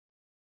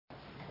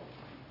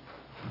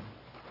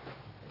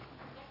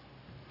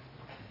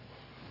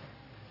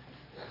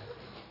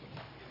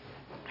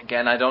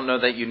Again, I don't know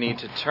that you need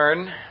to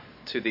turn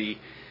to the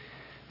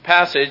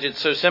passage. It's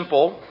so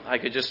simple. I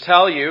could just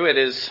tell you it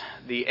is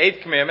the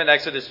Eighth Commandment,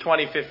 Exodus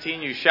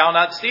 20:15, you shall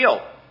not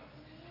steal.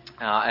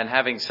 And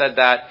having said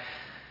that,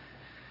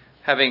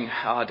 having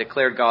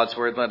declared God's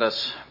word, let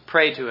us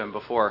pray to him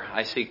before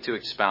I seek to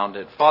expound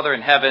it. Father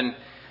in heaven,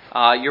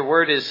 your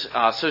word is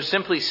so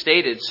simply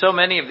stated. So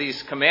many of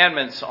these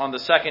commandments on the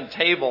second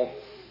table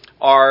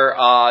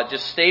are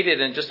just stated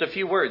in just a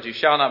few words. You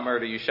shall not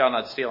murder, you shall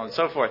not steal, and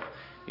so forth.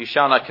 You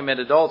shall not commit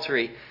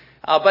adultery.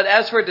 But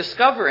as we're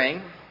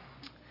discovering,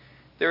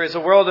 there is a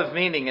world of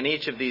meaning in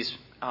each of these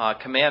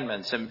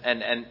commandments,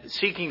 and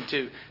seeking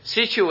to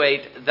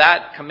situate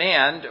that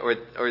command or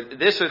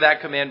this or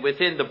that command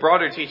within the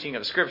broader teaching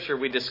of Scripture,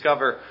 we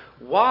discover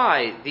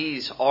why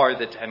these are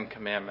the Ten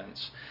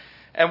Commandments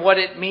and what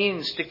it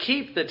means to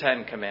keep the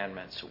Ten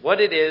Commandments, what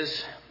it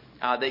is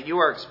that you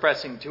are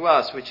expressing to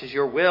us, which is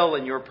your will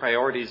and your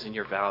priorities and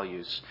your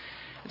values.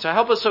 And so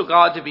help us, O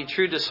God, to be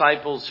true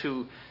disciples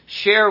who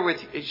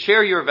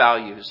share your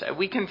values.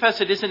 We confess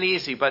it isn't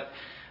easy, but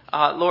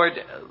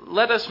Lord,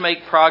 let us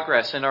make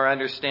progress in our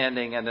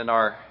understanding and in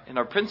our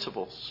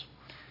principles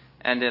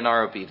and in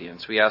our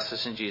obedience. We ask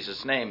this in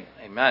Jesus' name.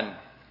 Amen.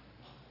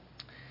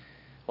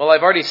 Well,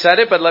 I've already said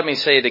it, but let me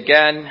say it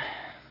again,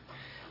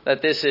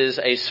 that this is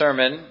a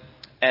sermon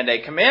and a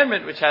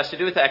commandment which has to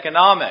do with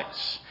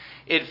economics.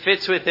 It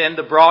fits within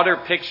the broader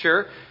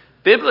picture,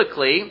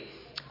 biblically,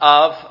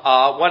 of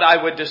what I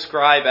would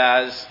describe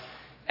as,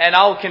 and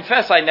I'll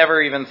confess I never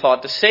even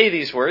thought to say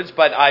these words,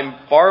 but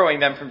I'm borrowing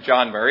them from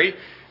John Murray,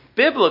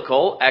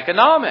 biblical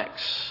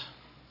economics.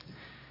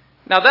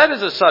 Now that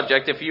is a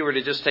subject, if you were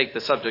to just take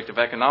the subject of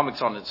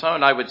economics on its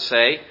own, I would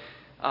say,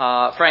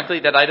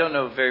 frankly, that I don't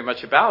know very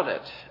much about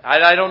it.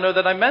 I don't know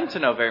that I'm meant to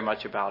know very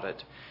much about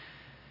it.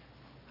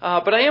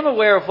 But I am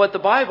aware of what the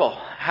Bible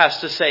has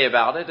to say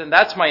about it, and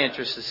that's my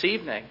interest this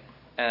evening.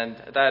 And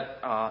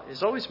that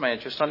is always my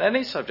interest on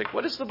any subject.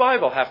 What does the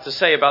Bible have to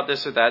say about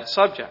this or that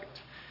subject?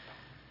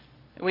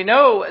 And we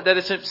know that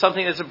it's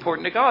something that's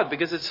important to God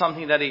because it's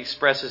something that he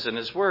expresses in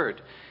his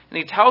word. And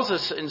he tells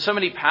us in so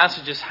many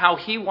passages how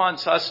he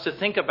wants us to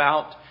think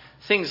about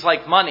things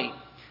like money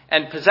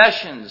and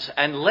possessions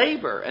and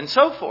labor and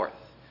so forth.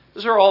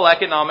 Those are all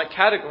economic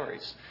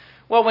categories.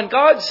 Well, when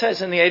God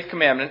says in the Eighth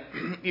Commandment,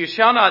 you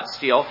shall not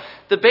steal,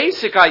 the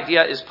basic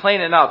idea is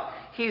plain enough.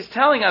 He's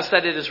telling us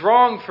that it is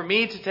wrong for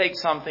me to take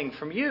something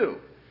from you,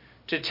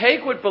 to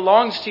take what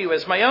belongs to you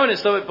as my own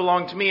as though it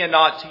belonged to me and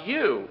not to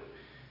you.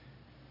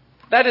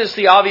 That is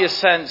the obvious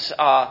sense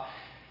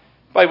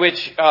by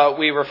which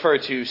we refer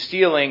to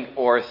stealing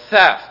or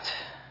theft.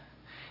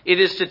 It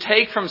is to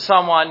take from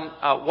someone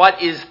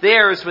what is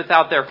theirs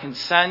without their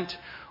consent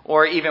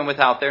or even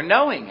without their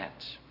knowing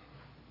it.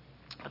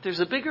 But there's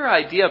a bigger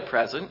idea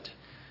present.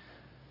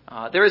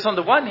 There is, on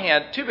the one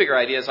hand, two bigger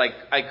ideas,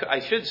 I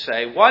should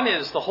say. One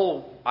is the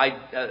whole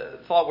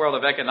thought world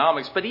of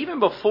economics, but even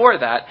before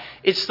that,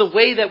 it's the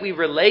way that we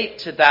relate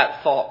to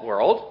that thought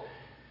world.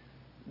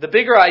 The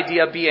bigger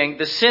idea being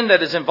the sin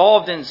that is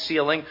involved in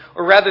stealing,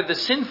 or rather the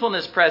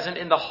sinfulness present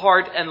in the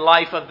heart and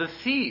life of the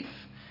thief.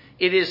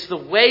 It is the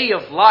way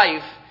of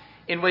life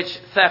in which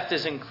theft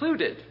is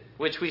included,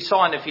 which we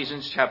saw in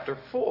Ephesians chapter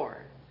 4.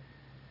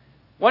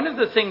 One of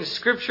the things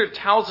Scripture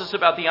tells us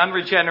about the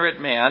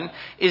unregenerate man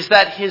is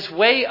that his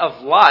way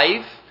of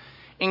life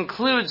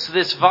includes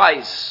this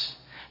vice.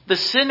 The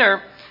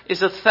sinner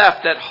is a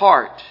thief at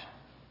heart.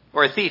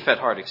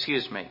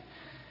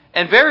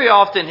 And very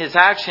often his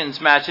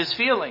actions match his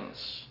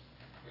feelings.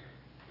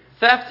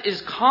 Theft is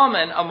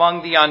common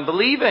among the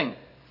unbelieving.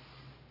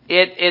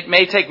 It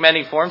may take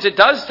many forms. It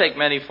does take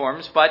many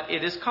forms, but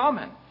it is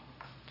common.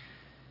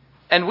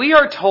 And we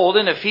are told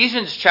in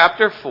Ephesians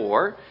chapter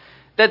 4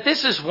 that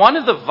this is one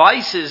of the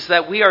vices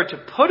that we are to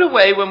put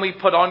away when we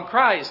put on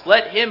Christ.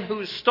 Let him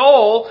who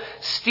stole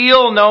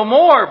steal no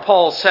more,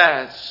 Paul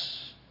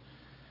says.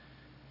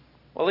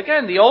 Well,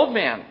 again, the old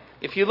man.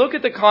 If you look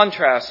at the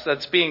contrast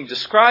that's being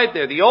described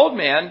there, the old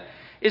man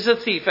is a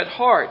thief at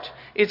heart.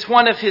 It's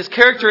one of his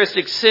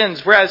characteristic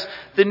sins, whereas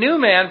the new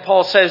man,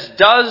 Paul says,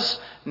 does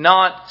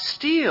not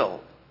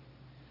steal.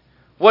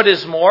 What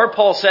is more,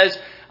 Paul says,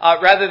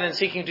 rather than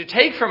seeking to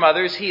take from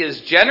others, he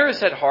is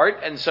generous at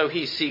heart, and so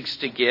he seeks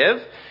to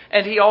give.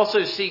 And he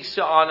also seeks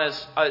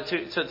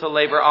to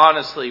labor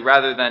honestly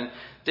rather than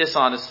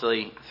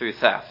dishonestly through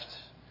theft.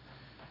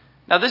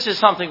 Now, this is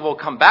something we'll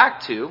come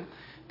back to,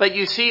 but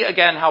you see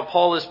again how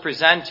Paul is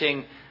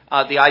presenting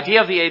the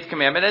idea of the Eighth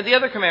Commandment and the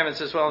other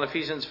commandments as well in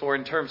Ephesians 4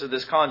 in terms of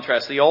this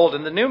contrast, the old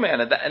and the new man.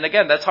 And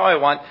again, that's how I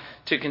want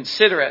to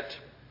consider it.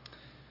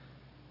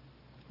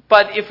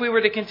 But if we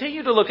were to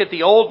continue to look at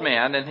the old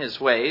man and his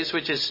ways,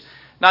 which is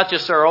not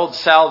just our old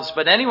selves,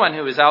 but anyone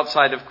who is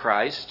outside of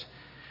Christ,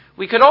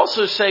 we could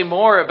also say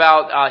more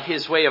about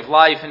his way of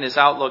life and his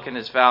outlook and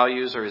his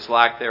values or his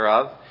lack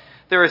thereof.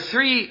 There are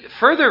three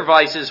further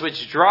vices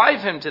which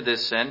drive him to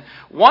this sin.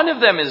 One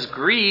of them is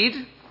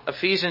greed,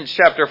 Ephesians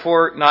chapter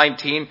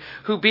 4:19,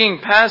 who being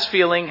past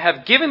feeling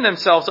have given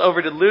themselves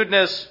over to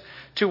lewdness,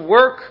 to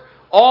work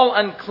all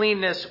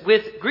uncleanness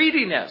with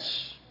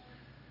greediness.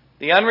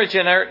 The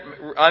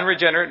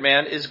unregenerate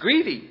man is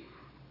greedy.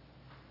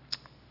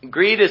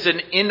 Greed is an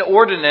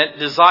inordinate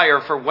desire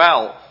for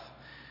wealth.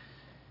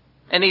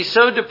 And he's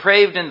so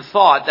depraved in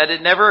thought that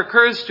it never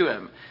occurs to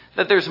him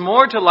that there's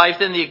more to life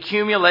than the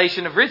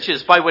accumulation of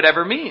riches by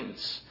whatever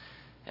means.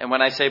 And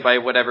when I say by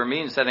whatever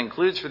means, that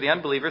includes for the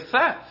unbeliever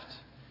theft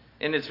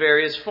in its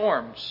various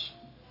forms.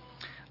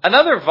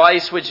 Another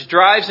vice which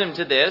drives him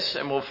to this,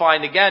 and we'll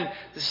find again,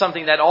 this is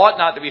something that ought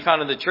not to be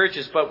found in the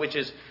churches, but which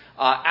is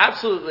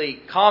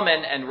absolutely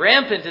common and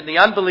rampant in the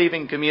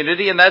unbelieving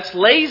community, and that's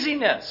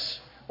laziness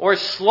or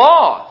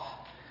sloth.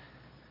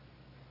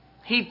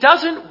 He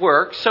doesn't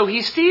work, so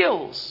he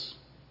steals.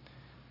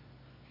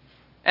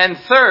 And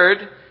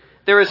third,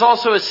 there is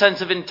also a sense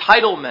of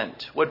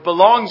entitlement. What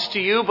belongs to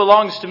you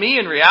belongs to me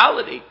in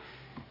reality.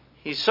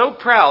 He's so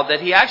proud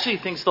that he actually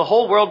thinks the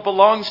whole world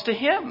belongs to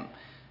him.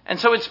 And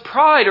so it's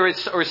pride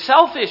or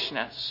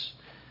selfishness.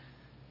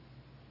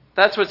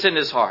 That's what's in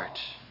his heart.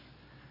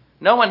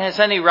 No one has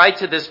any right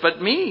to this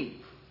but me.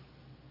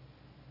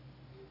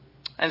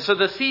 And so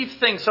the thief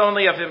thinks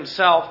only of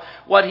himself,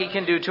 what he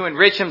can do to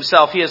enrich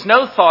himself. He has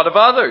no thought of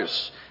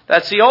others.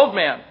 That's the old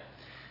man.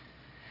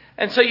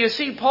 And so you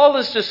see, Paul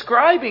is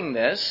describing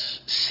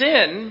this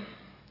sin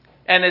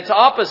and its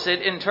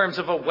opposite in terms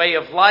of a way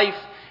of life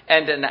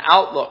and an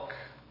outlook.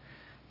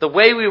 The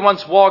way we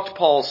once walked,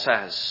 Paul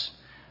says,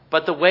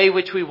 but the way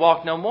which we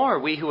walk no more,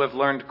 we who have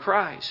learned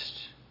Christ.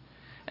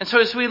 And so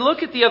as we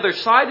look at the other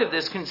side of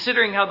this,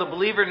 considering how the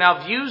believer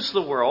now views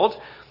the world,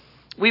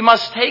 we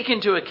must take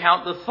into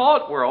account the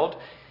thought world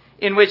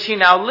in which he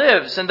now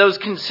lives and those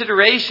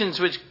considerations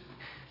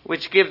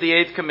which give the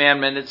Eighth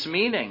Commandment its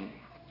meaning.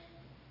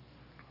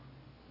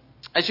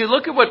 As you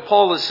look at what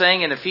Paul is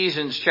saying in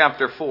Ephesians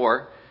chapter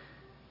 4,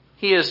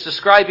 he is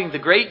describing the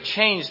great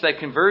change that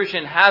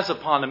conversion has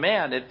upon a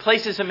man. It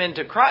places him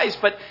into Christ,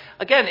 but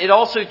again, it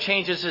also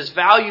changes his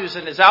values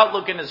and his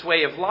outlook and his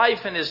way of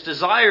life and his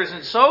desires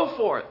and so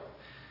forth.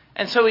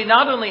 And so he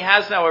not only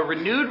has now a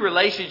renewed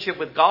relationship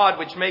with God,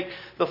 which make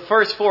the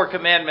first 4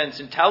 commandments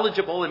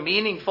intelligible and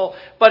meaningful,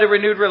 but a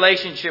renewed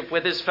relationship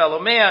with his fellow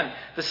man,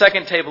 the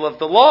second table of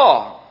the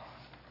law.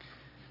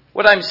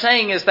 What I'm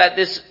saying is that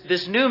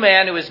this new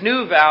man who has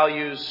new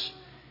values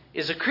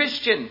is a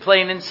Christian,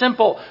 plain and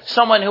simple,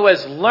 someone who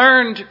has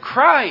learned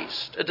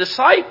Christ, a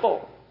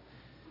disciple.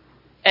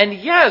 And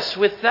yes,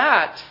 with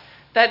that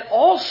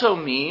also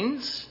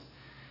means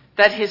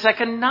that his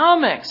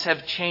economics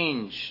have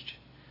changed,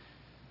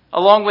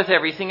 along with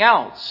everything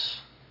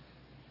else.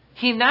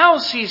 He now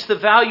sees the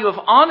value of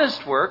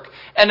honest work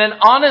and an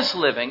honest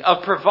living,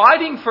 of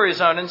providing for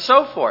his own and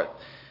so forth.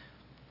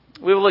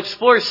 We will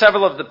explore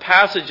several of the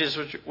passages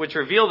which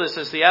reveal this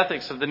as the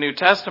ethics of the New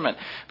Testament.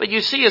 But you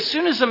see, as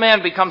soon as a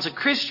man becomes a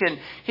Christian,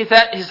 his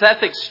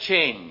ethics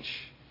change.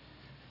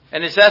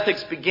 And his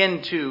ethics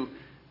begin to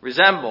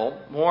resemble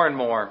more and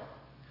more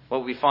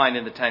what we find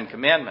in the 10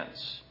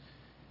 Commandments.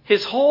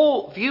 His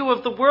whole view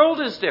of the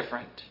world is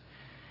different.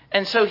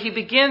 And so he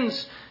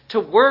begins to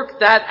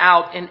work that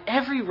out in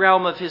every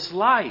realm of his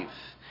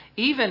life.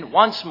 Even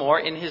once more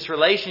in his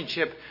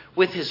relationship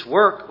with his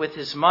work, with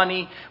his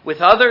money, with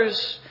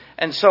others,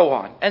 and so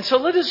on. And so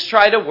let us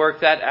try to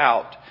work that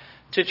out,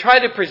 to try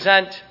to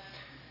present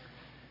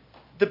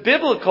the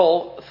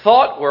biblical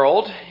thought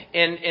world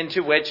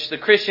into which the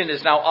Christian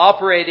is now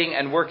operating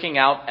and working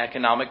out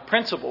economic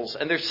principles.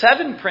 And there's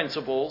 7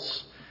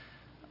 principles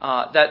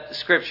that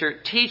Scripture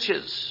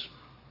teaches,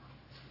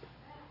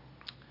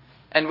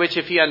 and which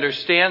if he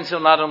understands, he'll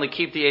not only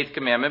keep the 8th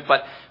commandment,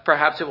 but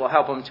perhaps it will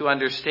help him to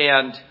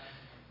understand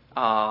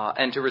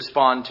and to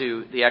respond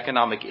to the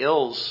economic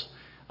ills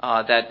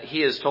that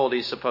he is told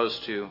he's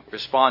supposed to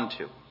respond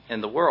to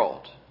in the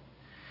world.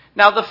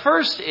 Now, the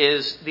first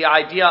is the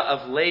idea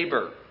of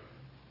labor.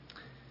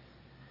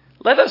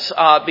 Let us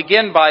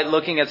begin by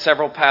looking at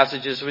several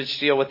passages which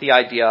deal with the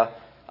idea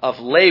of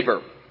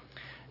labor.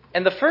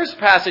 And the first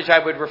passage I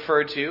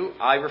refer to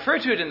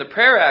it in the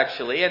prayer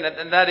actually,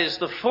 and that is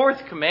the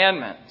 4th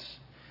commandment.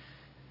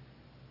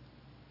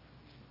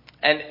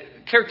 And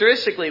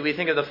characteristically, we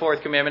think of the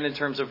 4th commandment in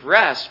terms of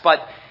rest,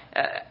 but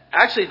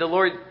actually the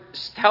Lord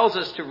tells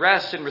us to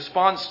rest in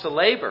response to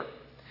labor.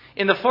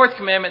 In the 4th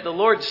commandment, the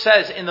Lord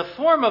says, in the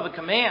form of a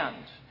command,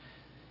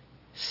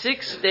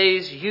 6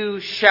 days you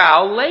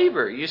shall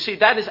labor. You see,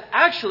 that is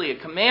actually a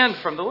command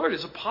from the Lord.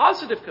 It's a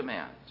positive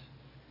command.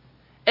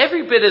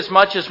 Every bit as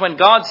much as when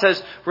God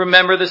says,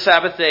 remember the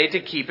Sabbath day to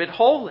keep it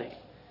holy.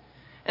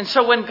 And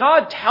so when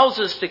God tells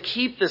us to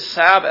keep the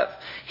Sabbath,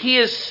 he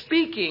is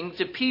speaking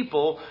to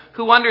people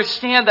who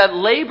understand that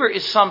labor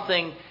is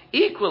something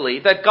equally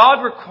that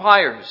God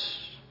requires.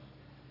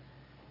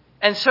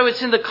 And so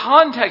it's in the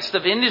context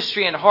of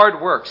industry and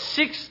hard work,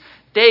 6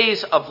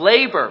 days of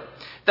labor,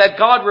 that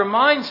God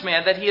reminds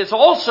man that he is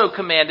also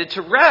commanded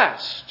to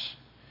rest.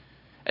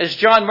 As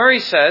John Murray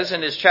says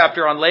in his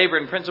chapter on labor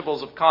and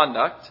principles of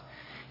conduct,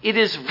 it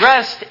is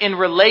rest in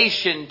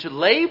relation to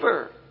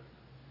labor.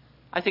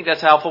 I think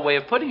that's a helpful way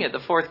of putting it, the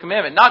fourth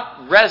commandment.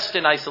 Not rest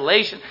in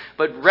isolation,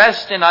 but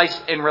rest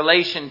in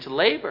relation to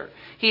labor.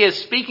 He is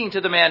speaking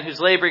to the man who's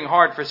laboring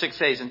hard for 6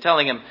 days and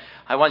telling him,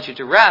 I want you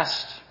to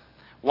rest,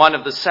 one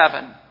of the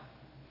 7.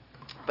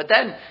 But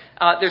then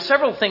there's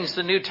several things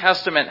the New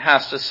Testament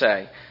has to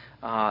say.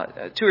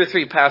 2 or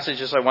 3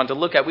 passages I want to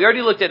look at. We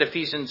already looked at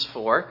Ephesians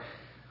 4.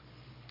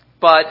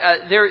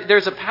 But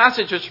there's a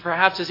passage which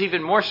perhaps is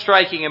even more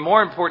striking and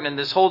more important in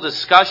this whole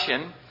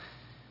discussion,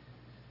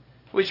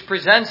 which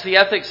presents the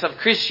ethics of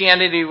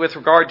Christianity with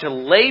regard to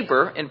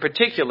labor in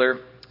particular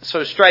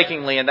so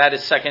strikingly, and that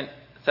is 2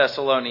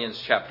 Thessalonians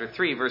chapter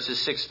 3, verses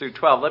 6 through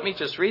 12. Let me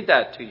just read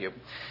that to you.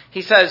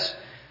 He says,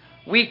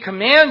 we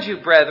command you,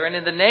 brethren,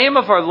 in the name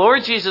of our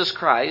Lord Jesus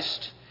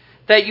Christ,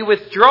 that you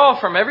withdraw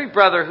from every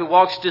brother who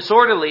walks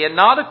disorderly and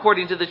not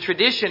according to the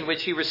tradition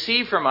which he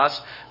received from us,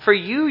 for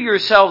you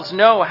yourselves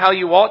know how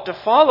you ought to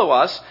follow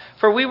us,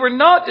 for we were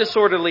not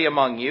disorderly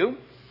among you,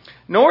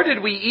 nor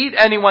did we eat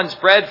anyone's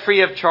bread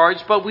free of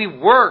charge, but we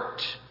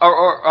worked,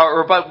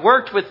 but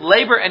worked with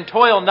labor and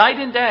toil night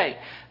and day,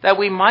 that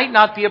we might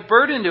not be a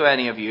burden to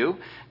any of you,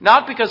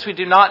 not because we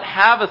do not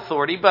have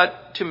authority,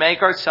 but to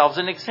make ourselves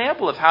an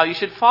example of how you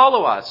should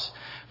follow us.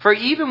 For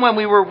even when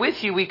we were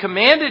with you, we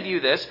commanded you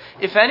this,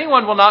 if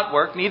anyone will not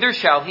work, neither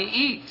shall he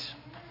eat.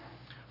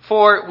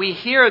 For we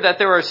hear that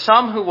there are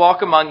some who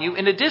walk among you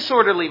in a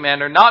disorderly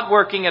manner, not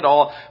working at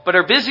all, but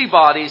are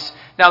busybodies.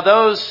 Now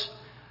those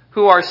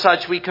who are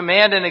such, we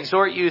command and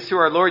exhort you through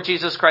our Lord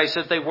Jesus Christ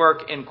that they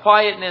work in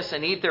quietness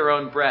and eat their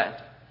own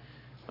bread.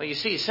 Well, you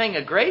see, he's saying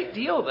a great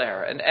deal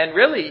there. And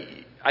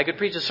really, I could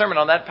preach a sermon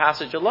on that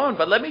passage alone,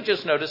 but let me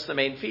just notice the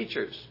main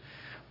features.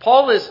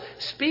 Paul is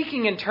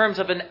speaking in terms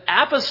of an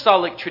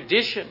apostolic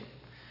tradition,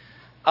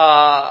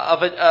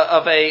 of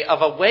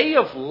a way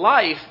of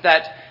life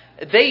that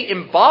they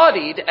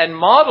embodied and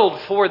modeled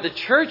for the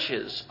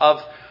churches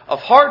of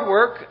hard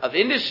work, of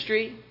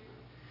industry,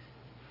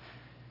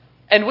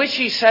 and which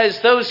he says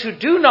those who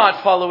do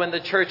not follow in the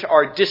church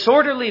are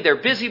disorderly, they're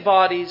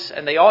busybodies,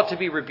 and they ought to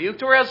be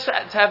rebuked or else to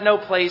have no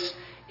place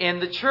in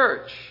the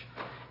church.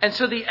 And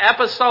so the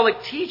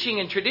apostolic teaching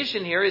and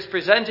tradition here is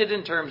presented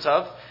in terms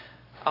of,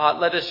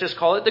 let us just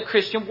call it the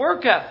Christian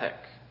work ethic.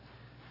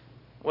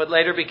 What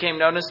later became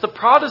known as the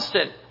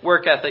Protestant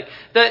work ethic.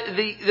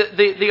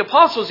 The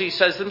apostles, he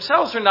says,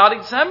 themselves are not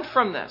exempt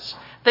from this.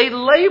 They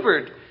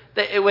labored.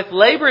 With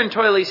labor and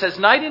toil, he says,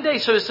 night and day,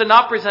 so as to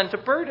not present a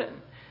burden.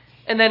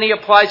 And then he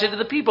applies it to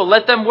the people.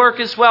 Let them work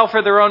as well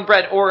for their own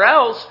bread, or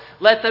else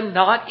let them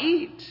not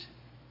eat.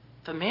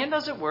 If a man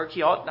doesn't work,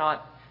 he ought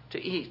not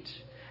to eat.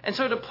 And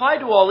so it applied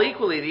to all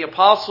equally, the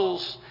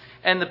apostles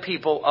and the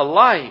people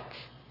alike.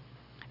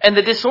 And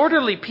the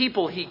disorderly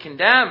people he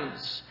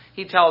condemns,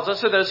 he tells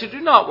us, are those who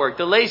do not work,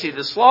 the lazy,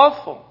 the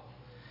slothful.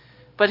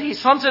 But he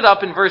sums it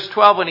up in verse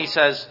 12 when he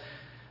says,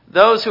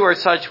 those who are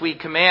such we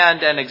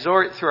command and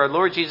exhort through our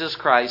Lord Jesus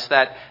Christ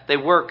that they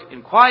work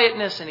in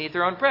quietness and eat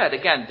their own bread.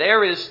 Again,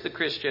 there is the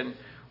Christian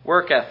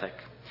work ethic.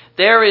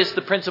 There is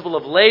the principle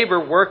of labor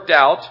worked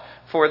out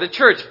for the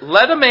church.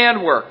 Let a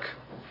man work.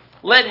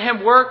 Let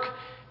him work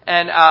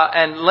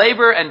and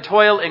labor and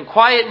toil in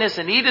quietness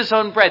and eat his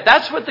own bread.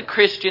 That's what the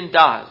Christian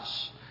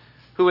does,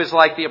 who is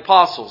like the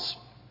apostles.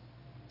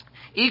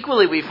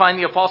 Equally, we find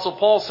the apostle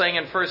Paul saying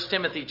in 1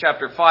 Timothy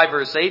chapter 5,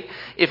 verse 8,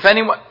 if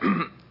anyone...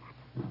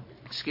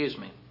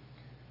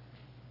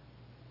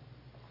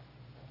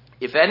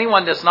 If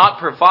anyone does not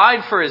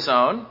provide for his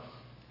own,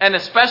 and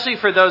especially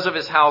for those of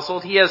his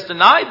household, he has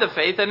denied the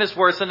faith and is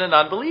worse than an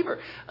unbeliever.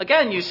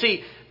 Again, you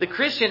see the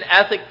Christian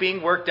ethic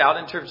being worked out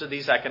in terms of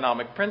these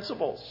economic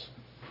principles.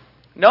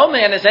 No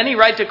man has any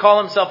right to call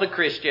himself a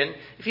Christian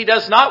if he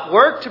does not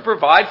work to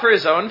provide for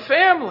his own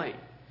family.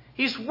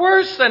 He's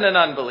worse than an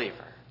unbeliever.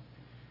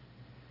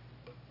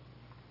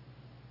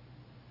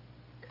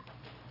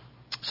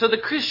 So the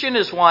Christian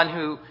is one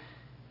who,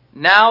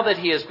 now that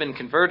he has been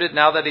converted,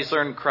 now that he's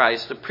learned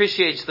Christ,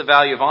 appreciates the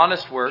value of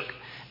honest work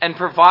and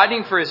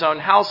providing for his own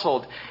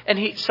household.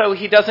 And so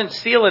he doesn't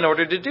steal in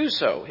order to do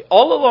so.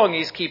 All along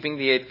he's keeping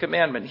the Eighth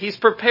Commandment. He's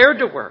prepared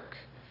to work.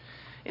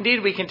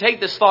 Indeed, we can take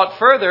this thought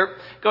further,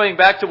 going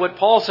back to what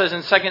Paul says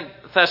in 2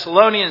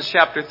 Thessalonians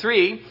chapter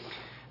 3,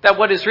 that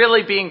what is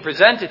really being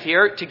presented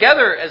here,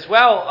 together as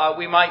well,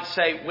 we might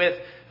say, with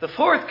the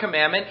fourth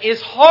commandment,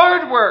 is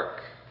hard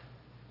work.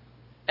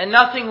 And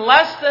nothing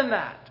less than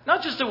that.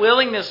 Not just a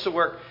willingness to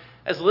work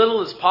as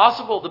little as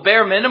possible, the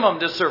bare minimum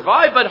to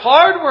survive, but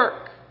hard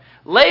work.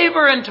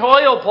 Labor and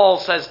toil, Paul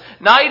says,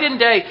 night and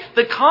day.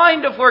 The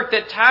kind of work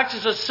that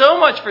taxes us so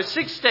much for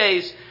 6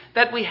 days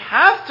that we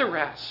have to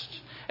rest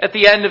at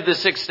the end of the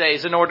 6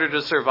 days in order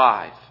to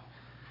survive.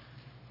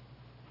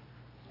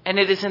 And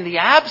it is in the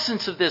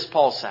absence of this,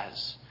 Paul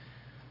says,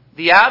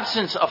 the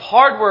absence of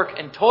hard work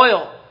and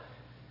toil,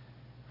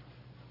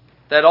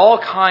 that all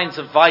kinds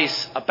of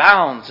vice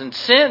abounds, and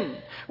sin,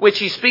 which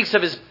he speaks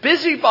of as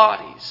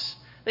busybodies.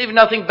 They have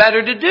nothing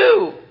better to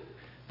do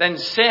than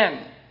sin.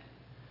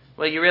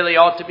 Well, you really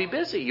ought to be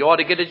busy. You ought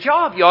to get a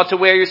job. You ought to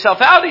wear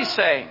yourself out, he's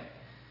saying.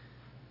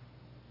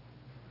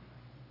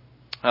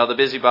 Well, the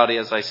busybody,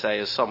 as I say,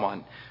 is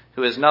someone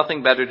who has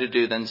nothing better to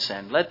do than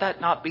sin. Let that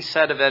not be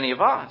said of any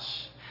of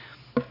us.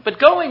 But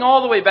going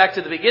all the way back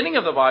to the beginning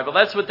of the Bible,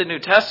 that's what the New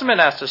Testament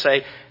has to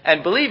say.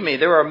 And believe me,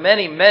 there are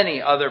many,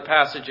 many other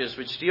passages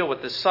which deal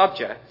with this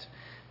subject.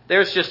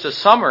 There's just a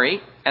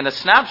summary and a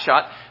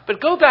snapshot. But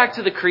go back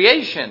to the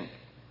creation.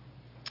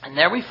 And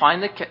there we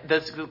find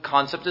the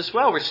concept as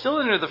well. We're still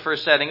under the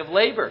first heading of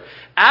labor.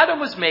 Adam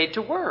was made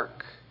to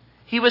work.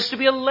 He was to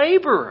be a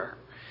laborer.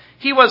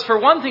 He was, for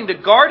one thing, to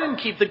guard and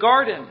keep the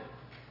garden.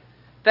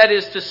 That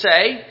is to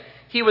say,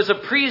 he was a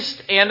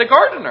priest and a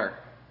gardener.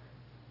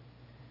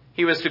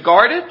 He was to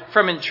guard it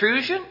from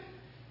intrusion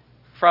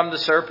from the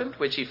serpent,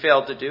 which he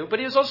failed to do, but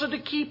he was also to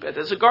keep it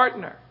as a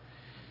gardener.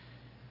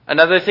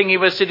 Another thing he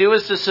was to do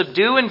was to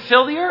subdue and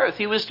fill the earth.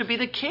 He was to be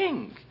the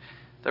king,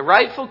 the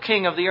rightful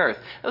king of the earth.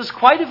 It was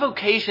quite a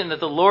vocation that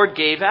the Lord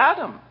gave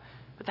Adam.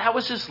 But that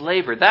was his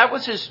labor. That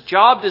was his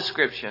job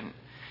description.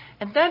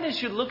 And then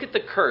as you look at the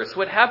curse,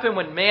 what happened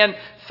when man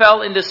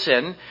fell into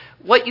sin,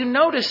 what you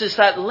notice is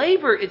that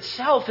labor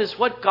itself is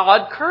what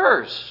God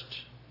cursed.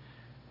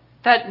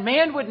 That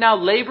man would now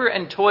labor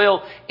and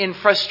toil in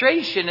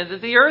frustration, and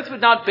that the earth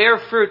would not bear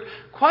fruit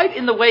quite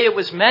in the way it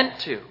was meant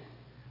to,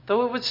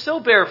 though it would still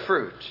bear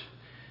fruit.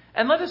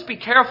 And let us be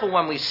careful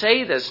when we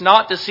say this,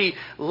 not to see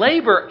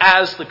labor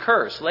as the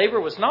curse. Labor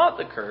was not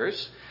the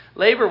curse.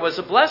 Labor was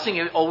a blessing.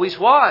 It always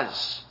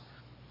was.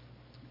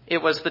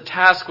 It was the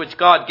task which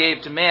God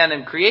gave to man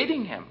in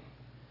creating him.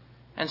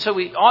 And so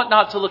we ought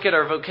not to look at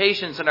our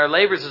vocations and our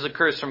labors as a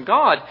curse from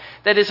God.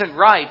 That isn't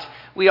right.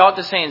 We ought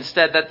to say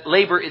instead that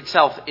labor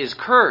itself is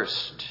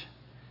cursed.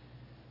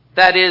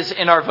 That is,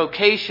 in our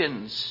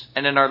vocations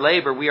and in our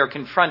labor, we are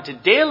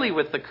confronted daily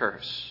with the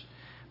curse.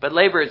 But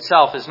labor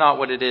itself is not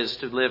what it is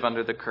to live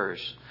under the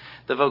curse.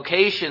 The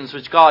vocations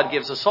which God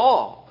gives us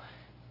all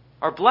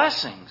are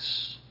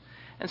blessings.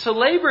 And so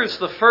labor is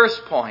the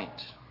first point.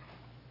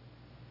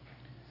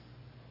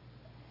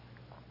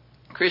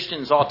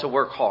 Christians ought to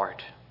work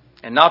hard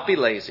and not be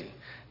lazy,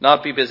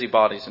 not be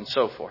busybodies, and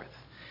so forth.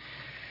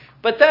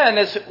 But then,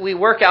 as we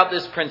work out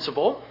this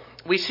principle,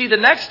 we see the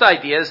next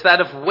idea is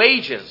that of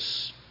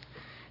wages.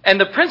 And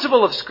the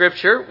principle of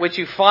Scripture, which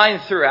you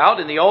find throughout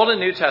in the Old and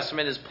New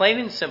Testament, is plain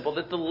and simple,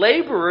 that the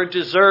laborer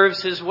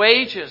deserves his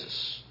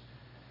wages.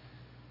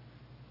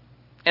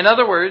 In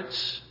other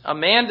words, a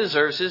man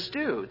deserves his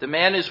due. The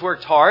man who's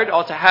worked hard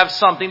ought to have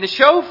something to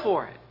show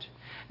for it.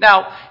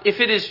 Now, if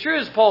it is true,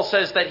 as Paul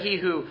says, that he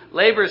who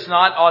labors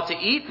not ought to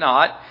eat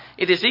not,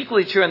 it is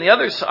equally true on the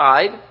other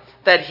side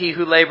that he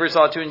who labors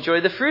ought to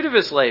enjoy the fruit of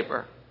his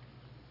labor.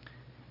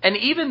 And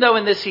even though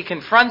in this he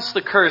confronts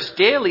the curse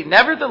daily,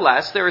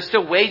 nevertheless, there are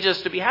still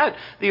wages to be had.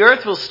 The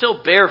earth will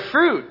still bear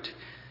fruit,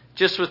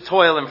 just with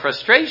toil and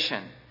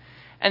frustration.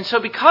 And so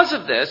because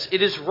of this,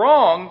 it is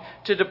wrong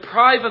to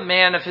deprive a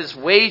man of his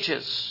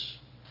wages.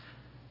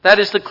 That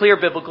is the clear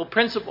biblical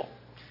principle.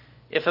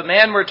 If a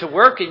man were to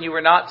work and you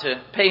were not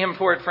to pay him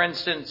for it, for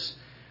instance,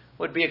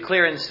 would be a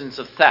clear instance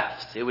of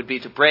theft. It would be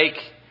to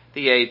break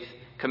the Eighth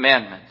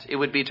Commandment. It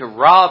would be to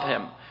rob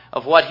him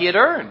of what he had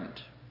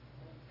earned.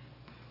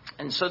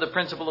 And so the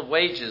principle of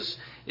wages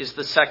is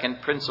the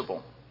second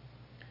principle.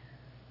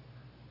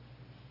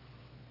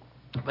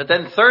 But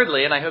then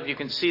thirdly, and I hope you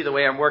can see the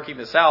way I'm working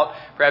this out,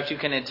 perhaps you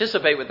can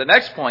anticipate what the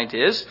next point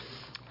is,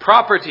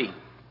 property.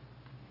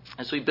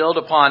 As we build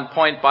upon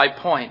point by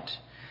point.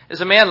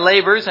 As a man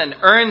labors and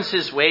earns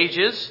his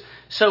wages,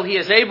 so he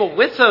is able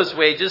with those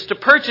wages to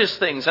purchase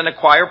things and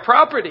acquire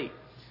property.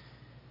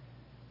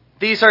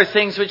 These are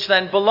things which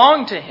then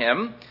belong to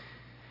him,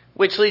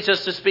 which leads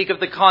us to speak of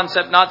the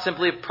concept not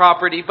simply of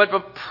property, but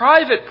of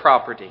private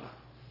property.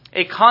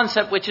 A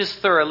concept which is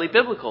thoroughly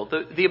biblical.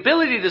 The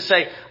ability to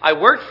say, I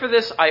worked for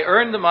this, I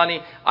earned the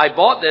money, I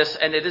bought this,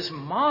 and it is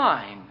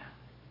mine.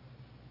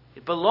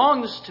 It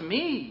belongs to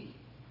me.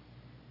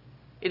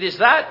 It is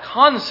that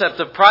concept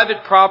of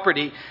private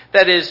property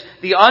that is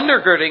the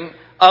undergirding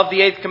of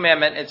the Eighth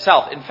Commandment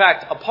itself. In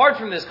fact, apart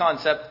from this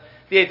concept,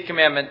 the Eighth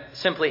Commandment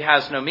simply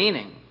has no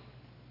meaning.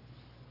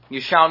 You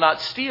shall not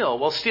steal.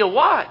 Well, steal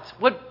what?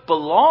 What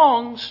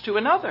belongs to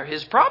another,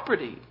 his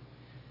property.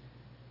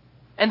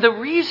 And the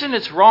reason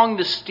it's wrong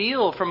to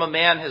steal from a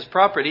man his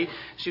property,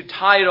 as you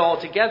tie it all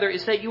together,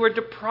 is that you are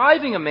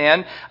depriving a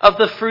man of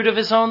the fruit of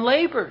his own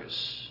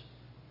labors.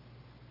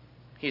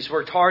 He's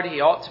worked hard,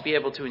 he ought to be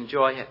able to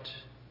enjoy it.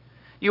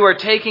 You are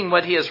taking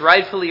what he has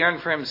rightfully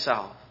earned for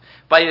himself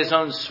by his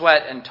own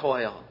sweat and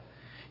toil.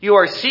 You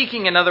are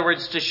seeking, in other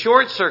words, to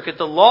short-circuit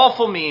the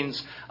lawful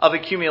means of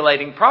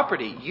accumulating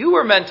property. You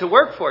were meant to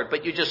work for it,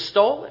 but you just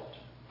stole it.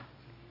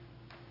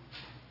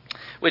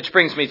 Which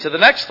brings me to the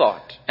next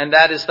thought, and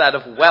that is that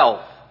of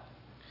wealth.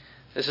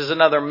 This is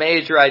another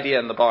major idea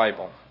in the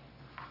Bible.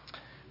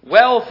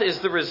 Wealth is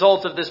the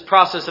result of this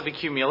process of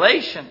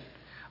accumulation.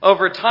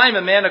 Over time,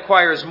 a man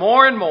acquires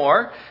more and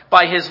more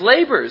by his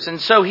labors, and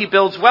so he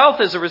builds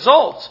wealth as a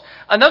result.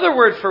 Another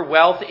word for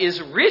wealth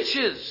is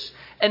riches.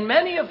 And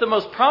many of the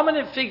most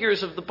prominent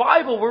figures of the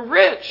Bible were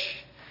rich.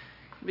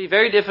 It would be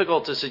very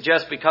difficult to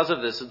suggest because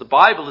of this that the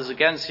Bible is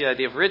against the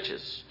idea of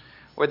riches,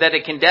 or that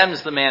it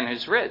condemns the man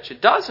who's rich.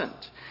 It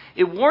doesn't.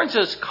 It warns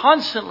us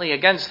constantly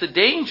against the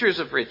dangers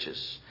of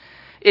riches.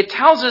 It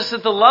tells us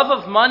that the love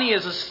of money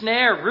is a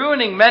snare,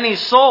 ruining many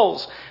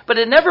souls. But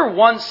it never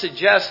once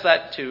suggests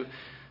that to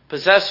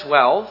possess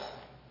wealth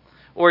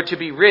or to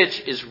be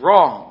rich is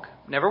wrong.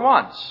 Never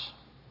once.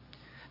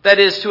 That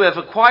is, to have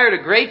acquired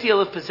a great deal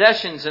of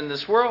possessions in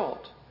this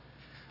world.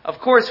 Of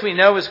course, we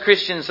know as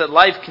Christians that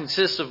life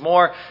consists of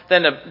more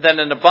than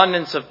an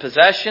abundance of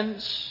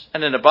possessions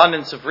and an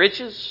abundance of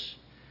riches.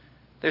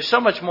 There's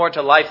so much more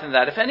to life than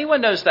that. If anyone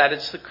knows that,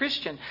 it's the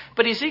Christian.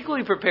 But he's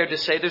equally prepared to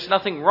say there's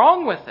nothing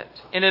wrong with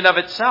it in and of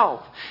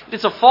itself.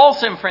 It's a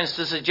false inference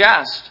to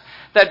suggest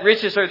that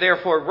riches are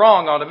therefore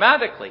wrong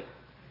automatically.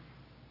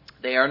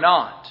 They are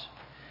not.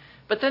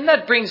 But then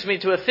that brings me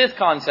to a fifth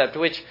concept,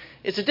 which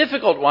is a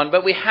difficult one,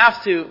 but we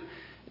have to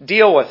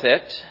deal with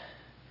it.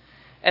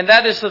 And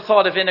that is the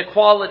thought of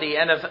inequality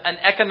and of an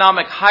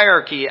economic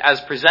hierarchy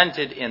as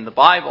presented in the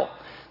Bible.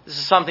 This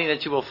is something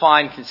that you will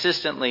find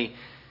consistently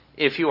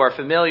if you are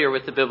familiar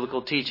with the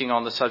biblical teaching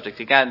on the subject.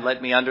 Again,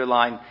 let me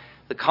underline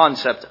the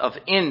concept of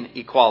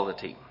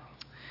inequality.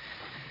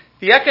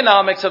 The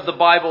economics of the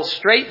Bible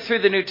straight through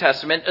the New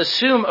Testament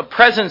assume a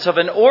presence of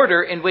an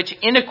order in which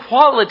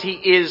inequality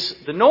is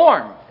the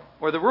norm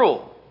or the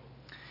rule.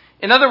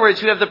 In other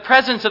words, you have the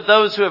presence of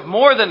those who have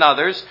more than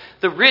others,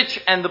 the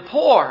rich and the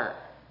poor.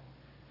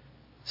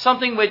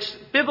 Something which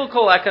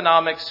biblical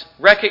economics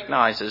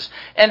recognizes.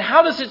 And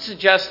how does it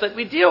suggest that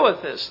we deal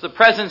with this? The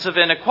presence of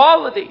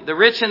inequality, the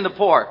rich and the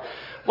poor.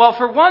 Well,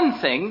 for one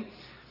thing,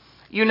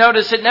 you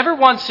notice it never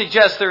once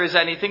suggests there is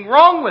anything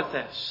wrong with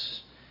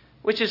this,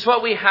 which is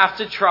what we have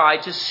to try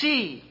to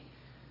see.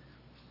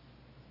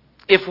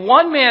 If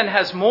one man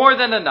has more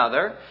than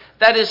another,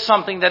 that is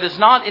something that is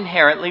not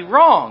inherently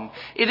wrong.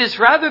 It is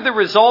rather the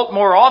result,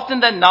 more often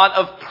than not,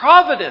 of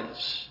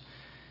providence,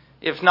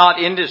 if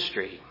not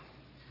industry.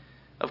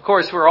 Of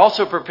course, we're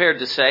also prepared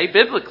to say,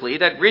 biblically,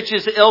 that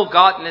riches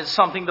ill-gotten is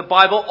something the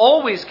Bible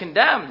always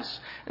condemns.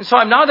 And so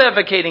I'm not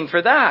advocating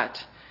for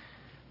that.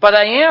 But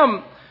I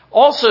am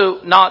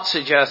also not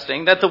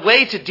suggesting that the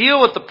way to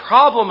deal with the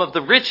problem of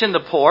the rich and the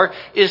poor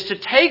is to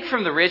take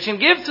from the rich and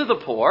give to the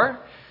poor,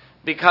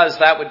 because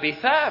that would be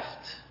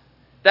theft.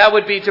 That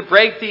would be to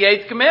break the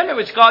Eighth Commandment,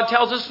 which God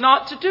tells us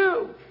not to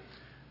do.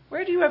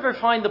 Where do you ever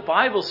find the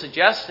Bible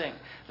suggesting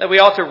that we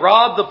ought to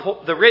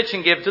rob the rich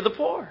and give to the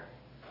poor?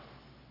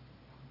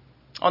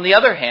 On the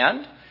other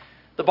hand,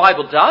 the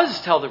Bible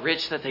does tell the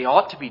rich that they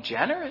ought to be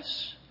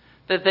generous,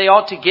 that they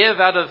ought to give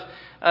out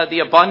of the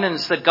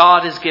abundance that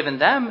God has given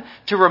them,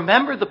 to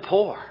remember the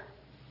poor.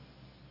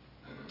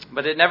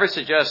 But it never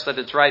suggests that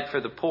it's right for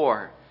the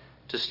poor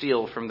to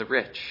steal from the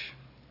rich.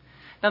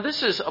 Now,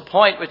 this is a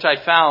point which I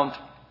found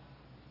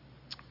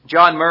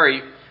John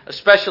Murray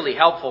especially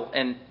helpful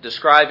in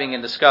describing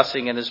and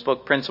discussing in his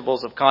book,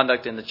 Principles of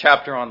Conduct, in the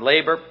chapter on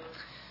labor.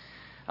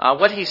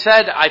 What he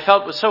said I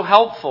felt was so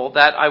helpful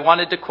that I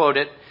wanted to quote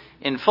it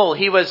in full.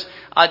 He was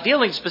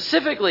dealing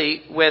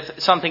specifically with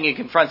something he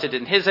confronted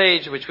in his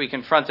age, which we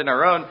confront in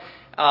our own,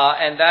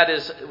 and that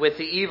is with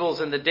the evils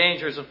and the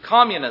dangers of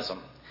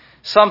communism.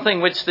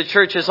 Something which the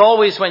church has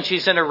always, when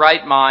she's in her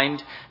right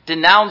mind,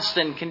 denounced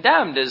and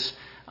condemned as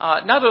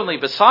not only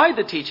beside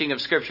the teaching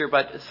of Scripture,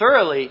 but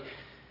thoroughly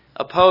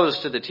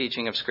opposed to the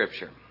teaching of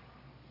Scripture.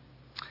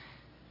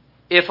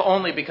 If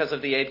only because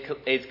of the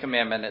Eighth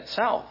Commandment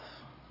itself.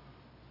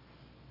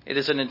 It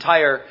is an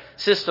entire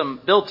system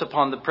built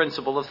upon the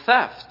principle of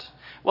theft.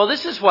 Well,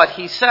 this is what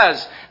he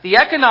says. The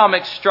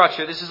economic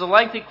structure, this is a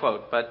lengthy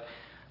quote, but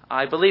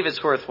I believe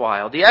it's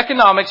worthwhile. The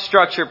economic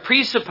structure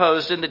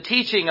presupposed in the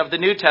teaching of the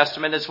New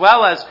Testament, as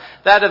well as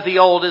that of the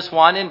Old, is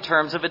one in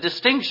terms of a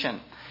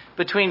distinction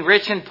between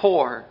rich and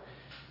poor.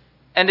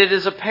 And it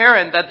is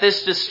apparent that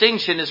this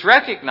distinction is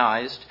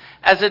recognized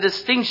as a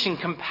distinction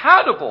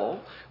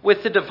compatible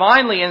with the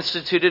divinely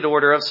instituted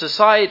order of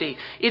society.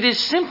 It is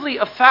simply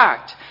a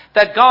fact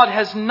that God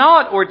has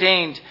not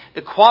ordained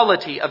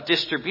equality of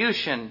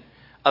distribution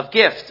of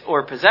gift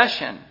or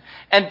possession.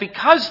 And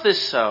because this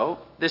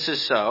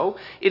is so,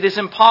 it is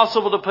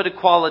impossible to put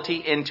equality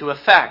into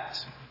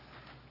effect.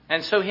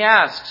 And so he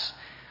asks,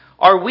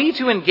 are we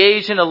to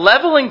engage in a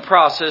leveling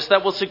process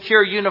that will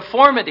secure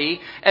uniformity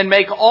and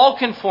make all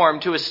conform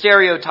to a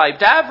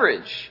stereotyped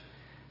average?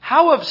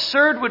 How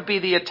absurd would be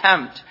the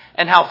attempt,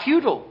 and how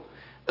futile.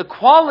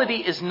 Equality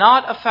is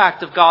not a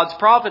fact of God's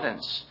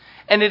providence.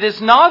 And it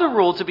is not a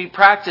rule to be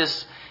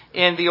practiced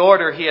in the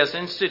order he has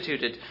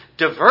instituted.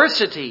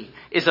 Diversity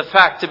is a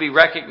fact to be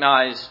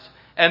recognized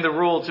and the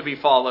rule to be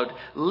followed.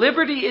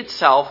 Liberty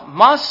itself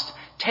must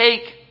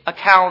take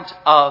account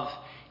of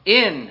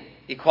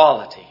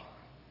inequality.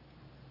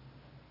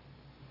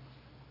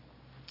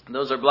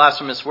 Those are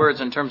blasphemous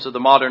words in terms of the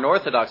modern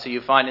orthodoxy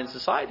you find in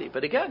society.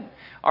 But again,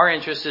 our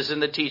interest is in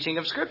the teaching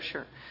of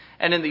Scripture.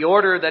 And in the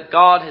order that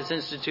God has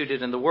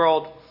instituted in the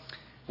world,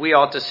 we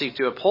ought to seek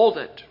to uphold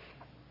it.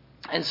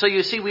 And so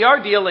you see, we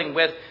are dealing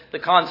with the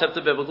concept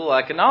of biblical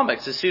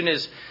economics as soon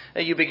as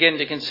you begin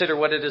to consider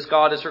what it is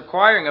God is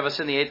requiring of us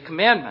in the Eighth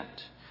Commandment.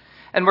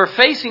 And we're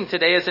facing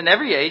today, as in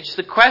every age,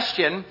 the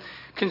question,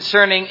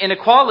 concerning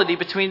inequality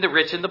between the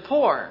rich and the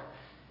poor.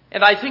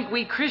 And I think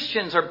we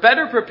Christians are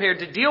better prepared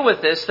to deal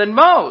with this than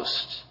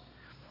most.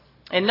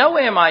 In no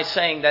way am I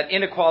saying that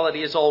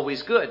inequality is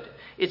always good.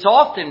 It's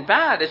often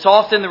bad. It's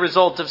often the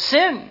result of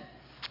sin.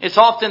 It's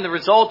often the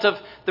result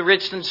of the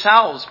rich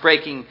themselves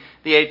breaking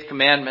the Eighth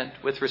Commandment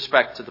with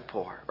respect to the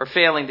poor or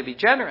failing to be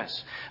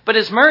generous. But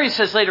as Murray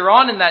says later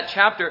on in that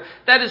chapter,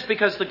 that is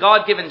because the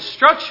God-given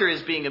structure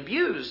is being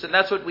abused, and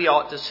that's what we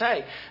ought to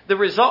say. The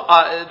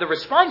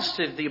response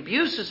to the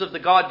abuses of the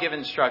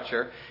God-given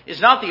structure is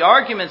not the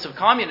arguments of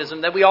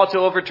communism that we ought to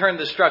overturn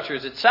the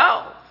structures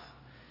itself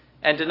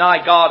and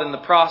deny God in the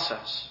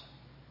process.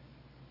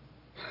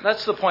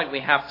 That's the point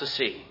we have to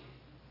see.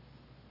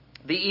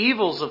 The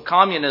evils of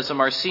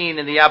communism are seen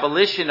in the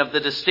abolition of the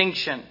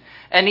distinction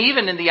and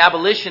even in the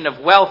abolition of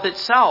wealth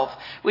itself,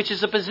 which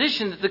is a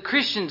position that the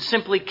Christians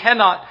simply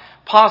cannot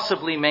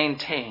possibly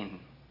maintain.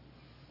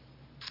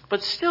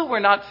 But still, we're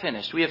not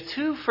finished. We have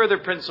two further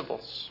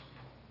principles.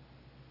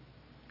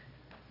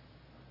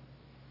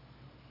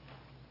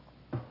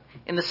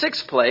 In the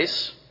sixth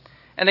place,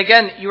 and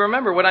again, you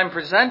remember what I'm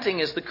presenting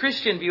is the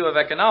Christian view of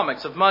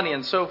economics, of money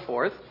and so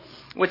forth,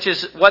 which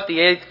is what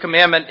the Eighth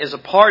Commandment is a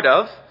part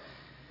of.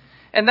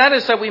 And that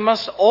is that we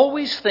must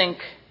always think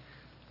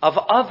of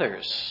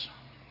others.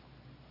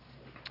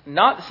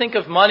 Not think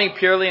of money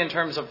purely in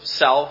terms of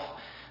self,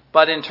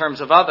 but in terms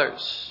of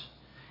others.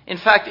 In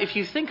fact, if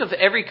you think of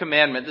every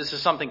commandment, this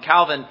is something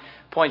Calvin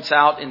points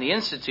out in the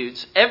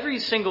Institutes, every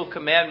single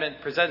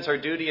commandment presents our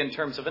duty in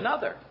terms of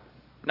another,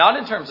 not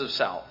in terms of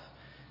self.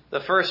 The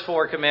first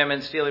 4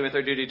 commandments dealing with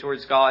our duty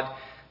towards God,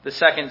 the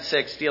second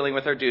 6 dealing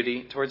with our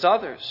duty towards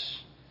others.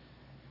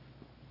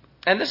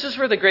 And this is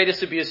where the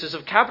greatest abuses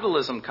of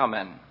capitalism come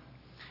in,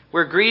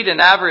 where greed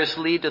and avarice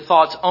lead to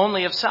thoughts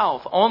only of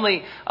self,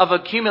 only of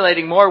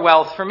accumulating more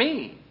wealth for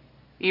me,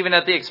 even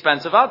at the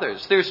expense of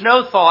others. There's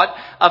no thought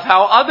of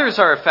how others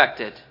are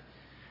affected.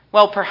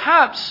 Well,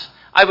 perhaps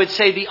I would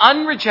say the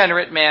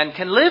unregenerate man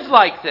can live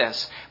like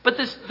this, but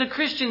the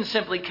Christian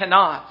simply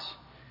cannot.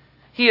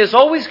 He is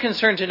always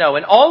concerned to know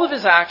in all of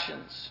his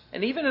actions,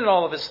 and even in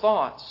all of his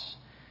thoughts,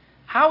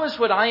 how is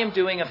what I am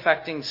doing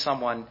affecting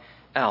someone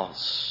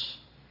else?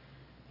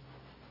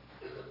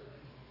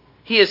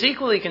 He is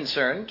equally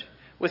concerned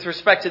with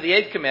respect to the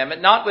Eighth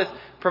Commandment, not with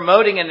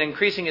promoting and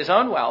increasing his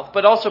own wealth,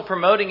 but also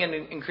promoting and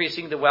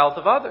increasing the wealth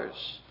of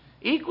others.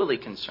 Equally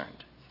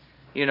concerned.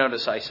 You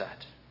notice I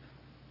said.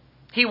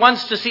 He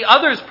wants to see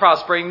others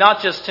prospering,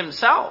 not just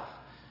himself.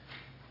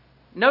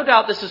 No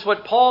doubt this is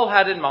what Paul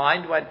had in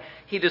mind when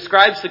he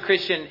describes the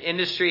Christian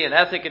industry and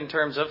ethic in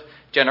terms of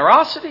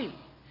generosity.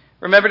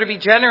 Remember to be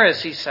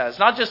generous, he says,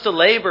 not just to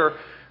labor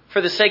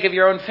for the sake of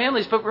your own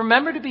families, but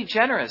remember to be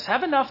generous.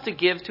 Have enough to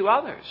give to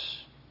others.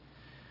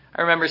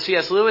 I remember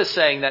C.S. Lewis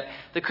saying that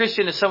the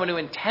Christian is someone who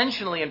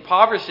intentionally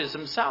impoverishes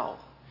himself.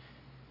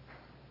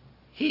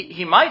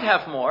 He might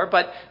have more,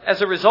 but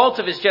as a result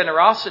of his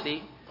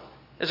generosity,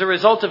 as a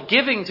result of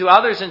giving to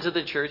others into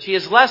the church, he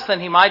is less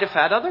than he might have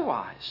had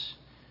otherwise.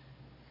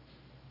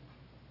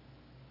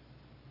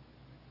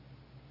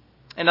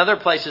 In other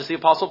places, the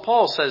Apostle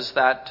Paul says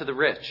that to the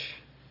rich.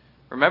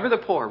 Remember the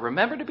poor.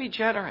 Remember to be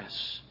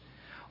generous.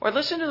 Or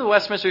listen to the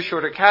Westminster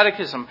Shorter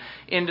Catechism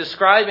in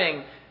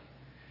describing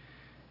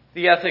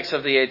the ethics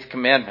of the Eighth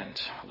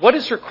Commandment. What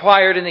is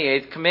required in the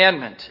Eighth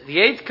Commandment? The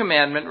Eighth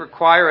Commandment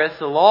requireth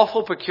the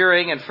lawful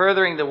procuring and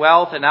furthering the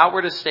wealth and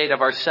outward estate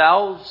of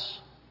ourselves.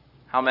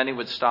 How many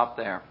would stop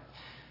there?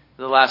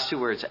 The last 2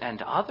 words,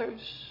 and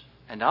others,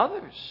 and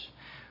others.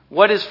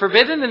 What is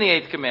forbidden in the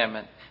Eighth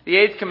Commandment? The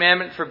Eighth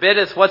Commandment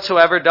forbiddeth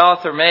whatsoever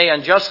doth or may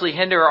unjustly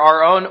hinder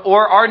our own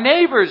or our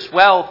neighbor's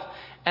wealth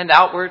and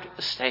outward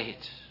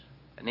estate.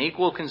 An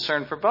equal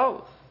concern for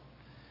both.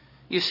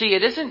 You see,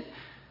 it isn't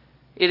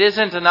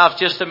enough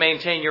just to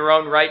maintain your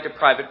own right to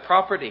private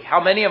property. How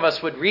many of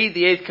us would read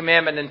the Eighth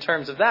Commandment in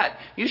terms of that?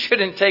 You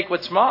shouldn't take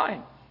what's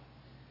mine.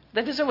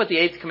 That isn't what the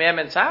Eighth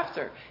Commandment's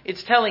after.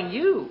 It's telling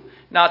you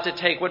not to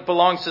take what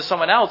belongs to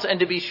someone else and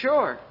to be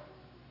sure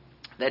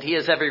that he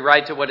has every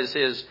right to what is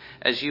his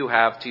as you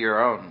have to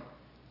your own.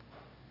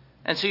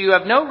 And so you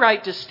have no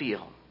right to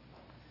steal.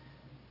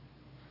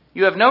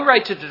 You have no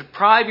right to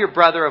deprive your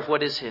brother of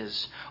what is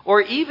his,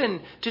 or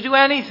even to do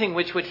anything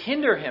which would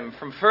hinder him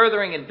from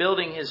furthering and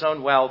building his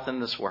own wealth in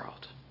this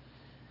world.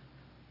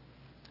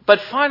 But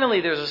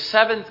finally, there's a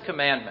 7th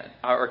commandment,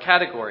 or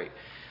category,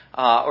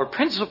 or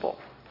principle,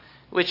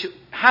 which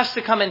has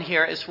to come in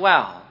here as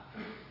well.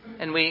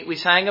 And we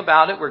sang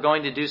about it. We're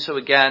going to do so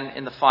again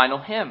in the final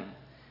hymn.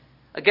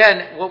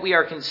 Again, what we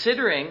are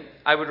considering,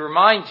 I would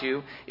remind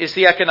you, is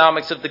the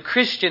economics of the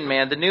Christian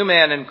man, the new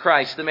man in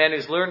Christ, the man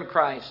who's learned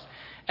Christ.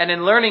 And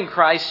in learning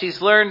Christ,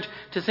 he's learned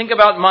to think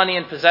about money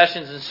and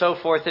possessions and so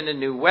forth in a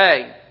new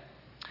way.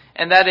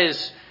 And that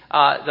is,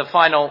 the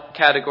final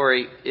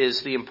category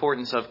is the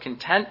importance of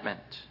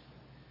contentment.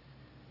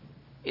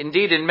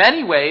 Indeed, in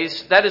many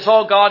ways, that is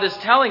all God is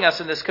telling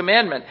us in this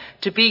commandment,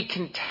 to be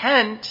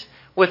content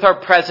with our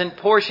present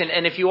portion.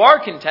 And if you are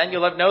content,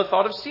 you'll have no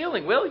thought of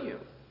stealing, will you?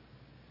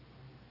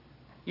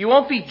 You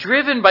won't be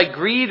driven by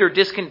greed or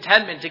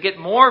discontentment to get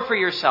more for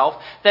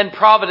yourself than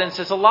providence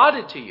has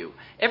allotted to you.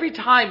 Every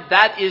time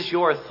that is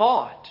your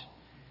thought,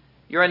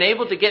 you're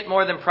unable to get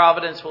more than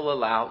providence will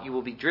allow, you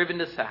will be driven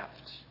to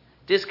theft.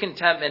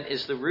 Discontentment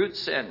is the root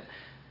sin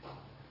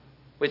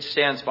which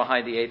stands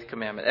behind the Eighth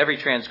Commandment. Every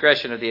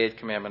transgression of the Eighth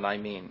Commandment, I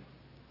mean.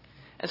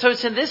 And so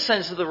it's in this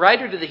sense that the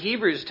writer to the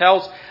Hebrews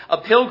tells a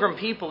pilgrim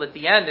people at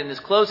the end in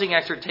his closing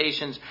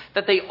exhortations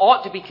that they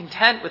ought to be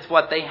content with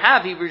what they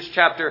have, Hebrews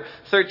chapter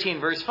 13,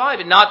 verse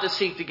 5, and not to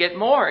seek to get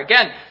more.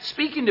 Again,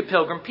 speaking to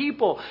pilgrim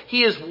people,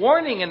 he is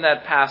warning in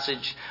that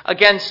passage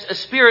against a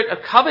spirit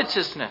of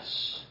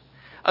covetousness,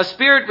 a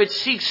spirit which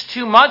seeks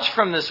too much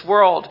from this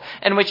world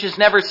and which is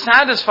never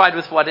satisfied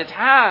with what it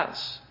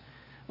has.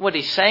 What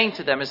he's saying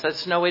to them is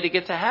that's no way to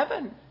get to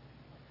heaven.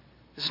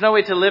 There's no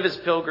way to live as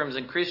pilgrims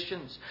and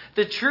Christians.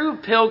 The true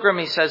pilgrim,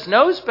 he says,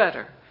 knows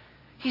better.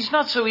 He's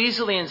not so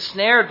easily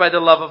ensnared by the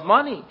love of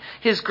money.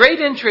 His great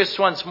interest,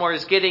 once more,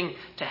 is getting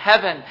to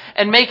heaven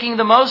and making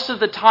the most of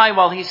the time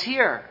while he's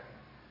here.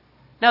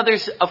 Now,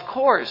 there's, of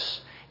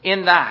course,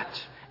 in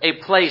that, a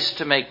place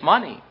to make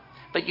money.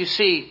 But you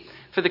see,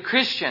 for the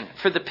Christian,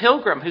 for the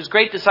pilgrim whose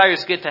great desire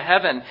is to get to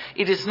heaven,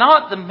 it is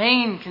not the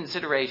main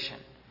consideration.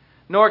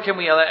 Nor can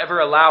we ever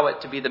allow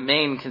it to be the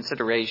main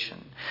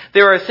consideration.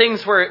 There are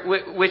things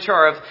which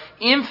are of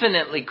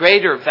infinitely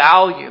greater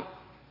value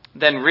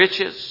than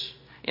riches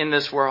in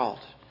this world.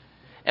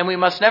 And we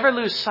must never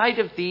lose sight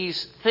of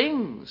these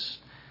things.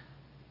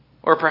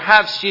 Or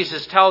perhaps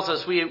Jesus tells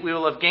us we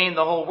will have gained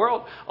the whole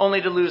world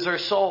only to lose our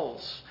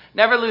souls.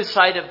 Never lose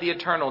sight of the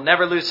eternal.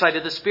 Never lose sight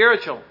of the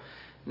spiritual.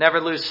 Never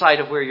lose sight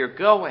of where you're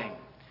going.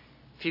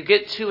 If you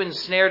get too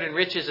ensnared in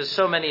riches, as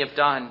so many have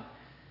done,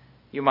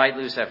 you might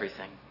lose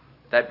everything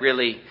that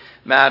really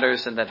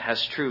matters and that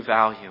has true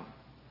value.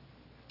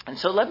 And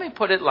so let me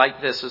put it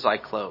like this as I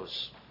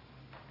close.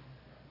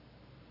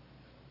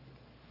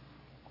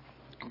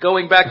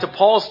 Going back to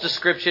Paul's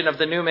description of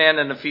the new man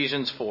in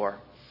Ephesians 4.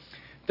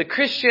 The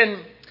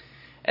Christian,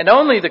 and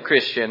only the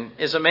Christian,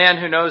 is a man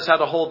who knows how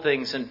to hold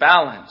things in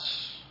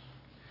balance.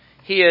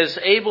 He is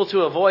able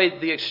to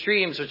avoid the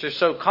extremes which are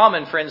so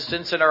common, for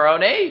instance, in our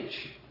own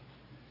age.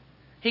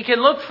 He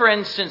can look, for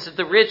instance, at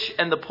the rich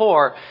and the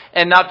poor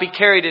and not be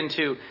carried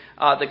into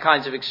the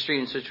kinds of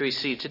extremes which we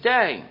see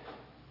today,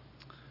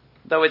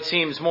 though it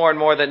seems more and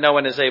more that no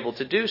one is able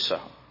to do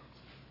so,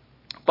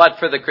 but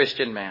for the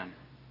Christian man.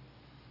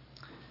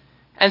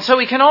 And so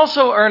he can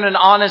also earn an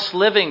honest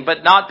living,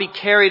 but not be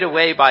carried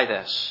away by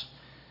this.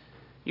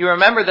 You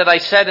remember that I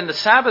said in the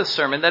Sabbath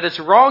sermon that it's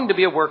wrong to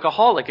be a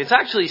workaholic. It's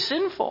actually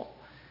sinful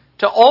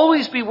to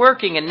always be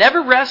working and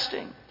never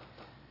resting.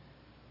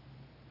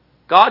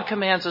 God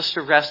commands us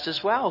to rest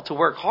as well, to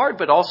work hard,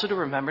 but also to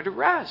remember to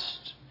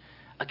rest.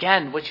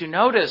 Again, what you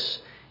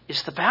notice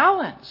is the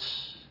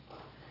balance.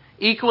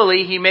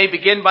 Equally, he may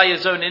begin by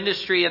his own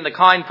industry and the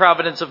kind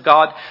providence of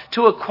God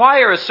to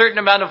acquire a certain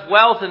amount of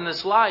wealth in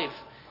this life,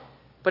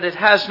 but it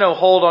has no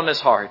hold on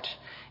his heart.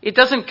 It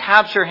doesn't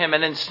capture him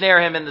and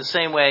ensnare him in the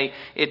same way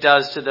it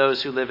does to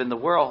those who live in the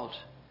world.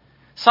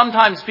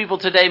 Sometimes people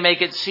today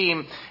make it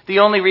seem the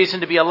only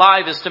reason to be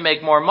alive is to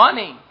make more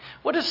money.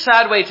 What a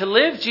sad way to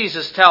live,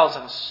 Jesus tells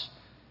us.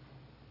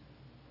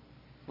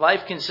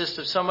 Life consists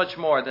of so much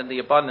more than the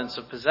abundance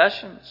of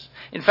possessions.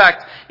 In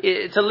fact,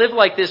 to live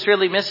like this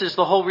really misses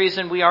the whole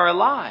reason we are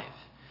alive,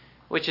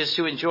 which is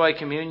to enjoy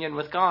communion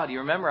with God. You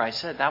remember I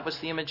said that was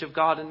the image of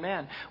God in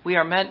man. We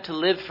are meant to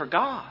live for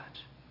God.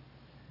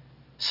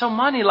 So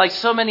money, like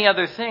so many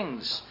other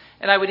things,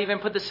 and I would even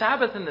put the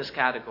Sabbath in this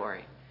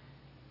category,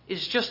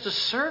 is just a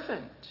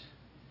servant.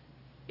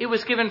 It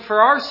was given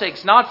for our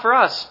sakes, not for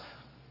us.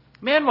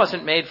 Man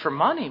wasn't made for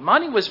money.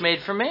 Money was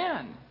made for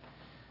man.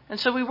 And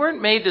so we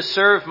weren't made to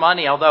serve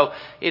money, although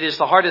it is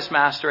the hardest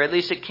master, at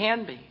least it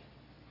can be.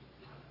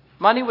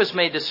 Money was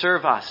made to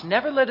serve us.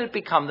 Never let it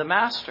become the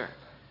master.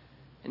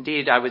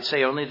 Indeed, I would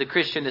say only the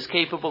Christian is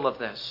capable of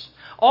this.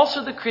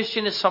 Also, the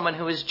Christian is someone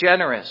who is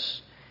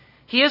generous.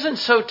 He isn't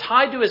so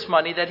tied to his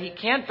money that he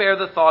can't bear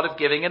the thought of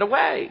giving it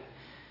away.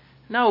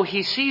 No,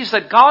 he sees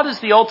that God is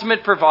the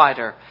ultimate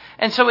provider.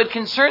 And so it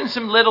concerns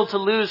him little to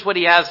lose what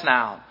he has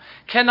now.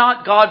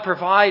 Cannot God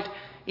provide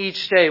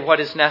each day what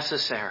is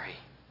necessary?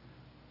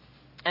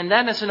 And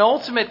then as an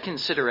ultimate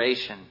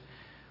consideration,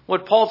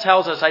 what Paul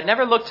tells us, I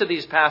never looked to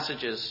these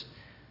passages,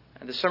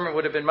 and the sermon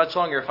would have been much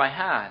longer if I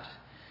had.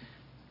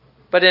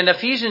 But in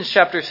Ephesians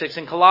chapter 6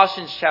 and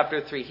Colossians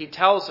chapter 3, he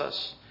tells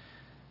us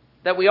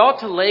that we ought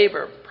to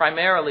labor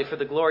primarily for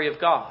the glory of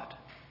God.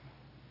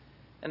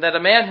 And that a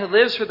man who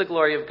lives for the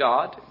glory of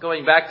God,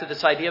 going back to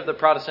this idea of the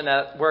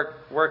Protestant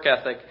work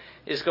ethic,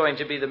 is going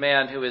to be the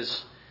man who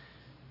is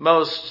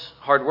most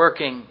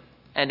hardworking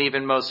and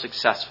even most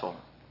successful.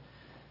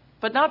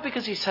 But not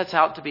because he sets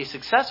out to be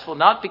successful,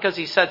 not because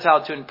he sets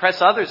out to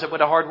impress others at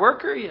what a hard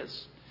worker he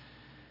is,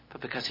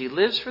 but because he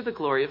lives for the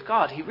glory of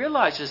God. He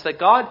realizes that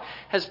God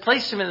has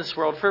placed him in this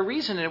world for a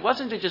reason, and it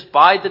wasn't to just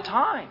bide the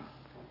time,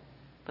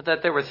 but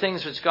that there were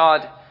things which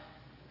God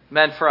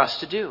meant for us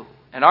to do,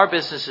 and our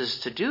business is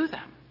to do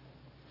them.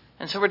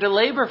 And so we're to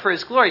labor for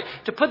his glory.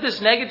 To put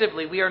this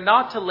negatively, we are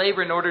not to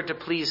labor in order to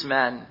please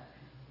men.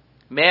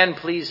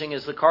 Man-pleasing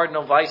is the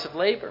cardinal vice of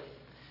labor.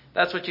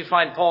 That's what you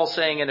find Paul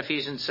saying in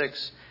Ephesians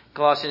 6,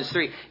 Colossians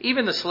 3.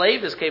 Even the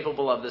slave is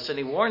capable of this, and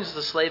he warns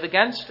the slave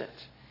against it.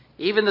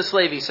 Even the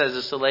slave, he says,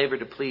 is to labor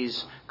to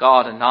please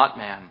God and not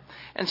man.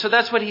 And so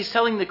that's what he's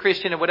telling the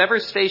Christian in whatever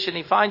station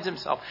he finds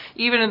himself,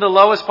 even in the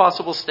lowest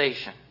possible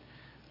station.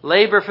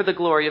 Labor for the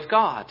glory of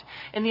God.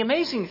 And the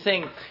amazing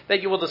thing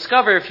that you will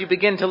discover if you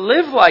begin to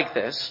live like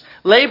this,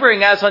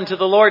 laboring as unto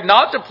the Lord,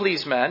 not to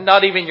please men,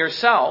 not even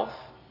yourself,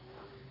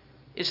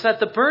 is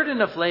that the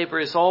burden of labor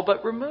is all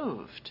but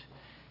removed.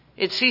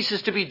 It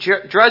ceases to be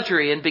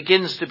drudgery and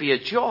begins to be a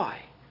joy.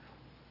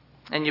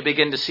 And you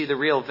begin to see the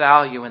real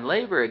value in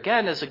labor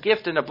again as a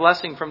gift and a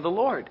blessing from the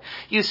Lord.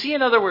 You see,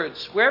 in other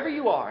words, wherever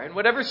you are, in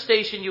whatever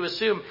station you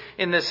assume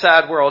in this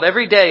sad world,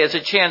 every day is a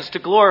chance to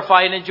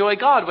glorify and enjoy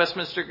God.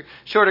 Westminster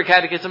Shorter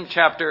Catechism,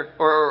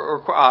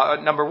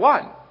 number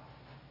 1.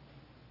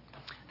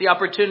 The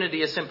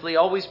opportunity is simply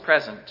always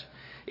present.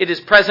 It is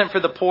present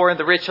for the poor and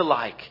the rich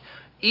alike.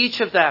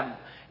 Each of them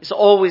is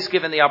always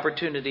given the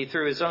opportunity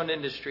through his own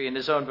industry and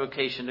his own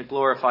vocation to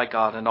glorify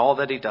God in all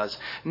that he does.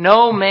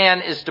 No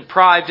man is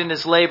deprived in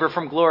his labor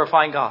from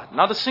glorifying God.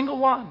 Not a single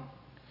one.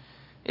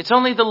 It's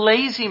only the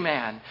lazy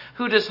man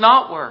who does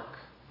not work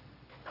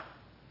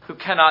who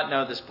cannot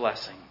know this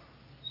blessing.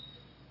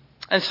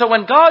 And so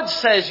when God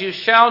says you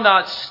shall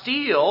not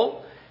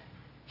steal,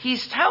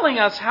 he's telling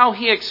us how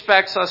he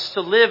expects us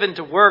to live and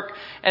to work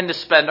and to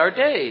spend our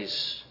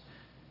days.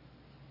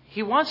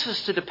 He wants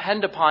us to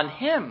depend upon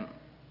him.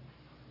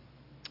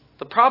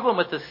 The problem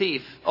with the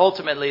thief,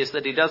 ultimately, is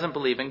that he doesn't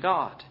believe in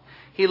God.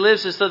 He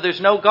lives as though there's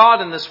no God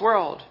in this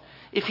world.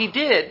 If he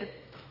did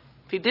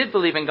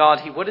believe in God,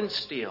 he wouldn't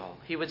steal.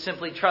 He would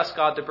simply trust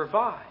God to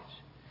provide.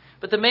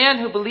 But the man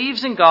who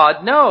believes in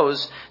God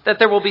knows that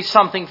there will be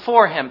something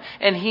for him,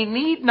 and he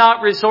need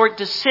not resort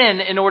to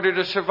sin in order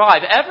to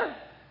survive, ever.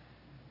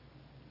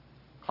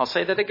 I'll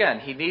say that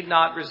again. He need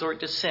not resort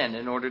to sin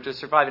in order to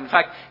survive. In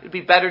fact, it would be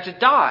better to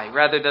die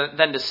rather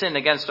than to sin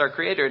against our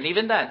Creator. And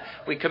even then,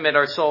 we commit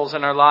our souls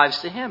and our lives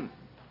to him,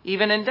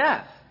 even in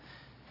death.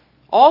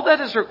 All that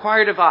is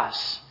required of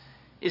us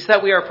is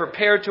that we are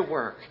prepared to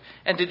work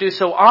and to do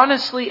so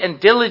honestly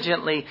and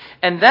diligently.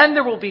 And then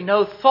there will be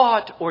no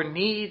thought or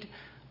need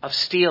of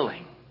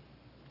stealing.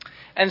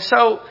 And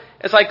so,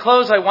 as I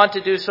close, I want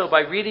to do so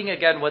by reading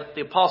again what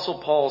the Apostle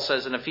Paul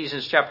says in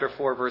Ephesians chapter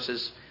 4,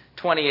 verses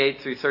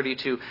 28 through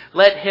 32.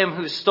 Let him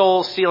who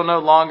stole steal no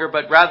longer,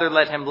 but rather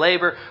let him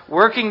labor,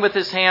 working with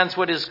his hands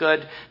what is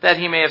good, that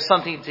he may have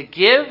something to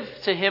give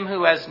to him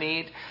who has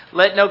need.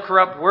 Let no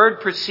corrupt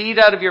word proceed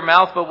out of your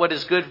mouth, but what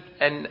is good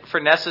and for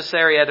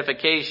necessary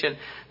edification,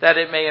 that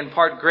it may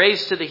impart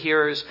grace to the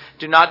hearers.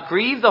 Do not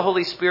grieve the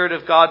Holy Spirit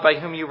of God, by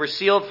whom you were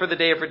sealed for the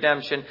day of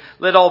redemption.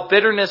 Let all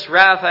bitterness,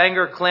 wrath,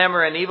 anger,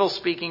 clamor, and evil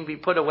speaking be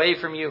put away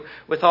from you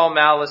with all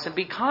malice. And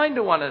be kind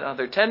to one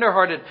another,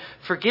 tenderhearted,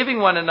 forgiving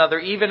one another,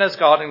 even as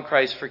God in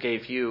Christ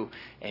forgave you.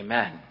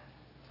 Amen.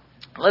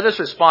 Let us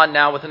respond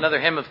now with another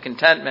hymn of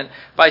contentment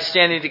by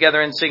standing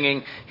together and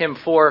singing hymn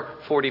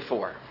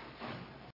 444.